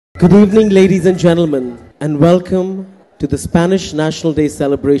Good evening, ladies and gentlemen, and welcome to the Spanish National Day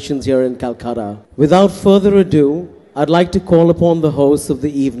celebrations here in Calcutta. Without further ado, I'd like to call upon the hosts of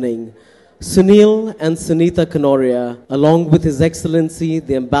the evening, Sunil and Sunita Canoria, along with His Excellency,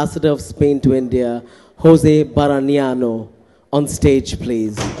 the Ambassador of Spain to India, Jose Baraniano, on stage,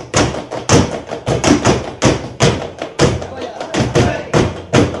 please.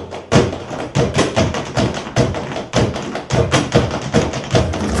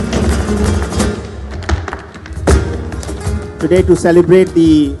 Today to celebrate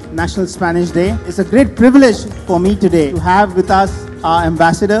the National Spanish Day. It's a great privilege for me today to have with us our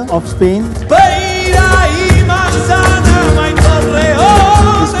Ambassador of Spain. His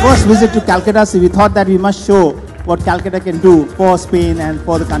first visit to Calcutta, so we thought that we must show what Calcutta can do for Spain and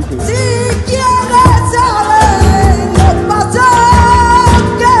for the country.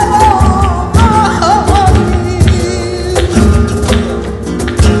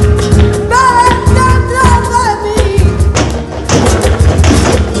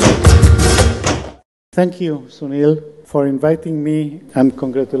 Thank you, Sunil, for inviting me, and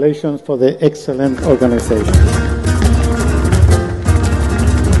congratulations for the excellent organization.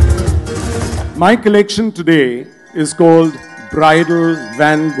 My collection today is called Bridal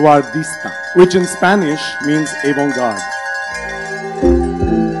Vanguardista, which in Spanish means avant-garde.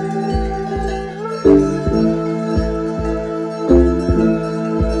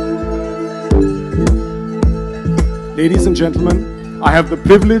 Ladies and gentlemen, I have the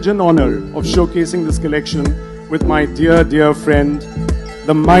privilege and honor of showcasing this collection with my dear, dear friend,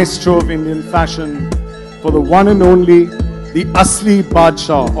 the maestro of Indian fashion, for the one and only, the Asli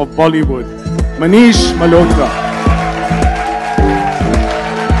Badshah of Bollywood, Manish Malhotra.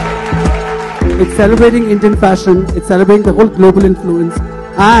 It's celebrating Indian fashion, it's celebrating the whole global influence,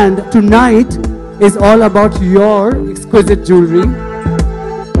 and tonight is all about your exquisite jewelry.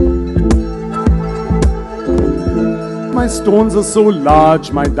 My stones are so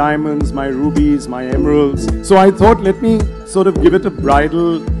large, my diamonds, my rubies, my emeralds. So I thought, let me sort of give it a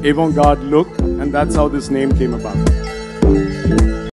bridal avant-garde look, and that's how this name came about.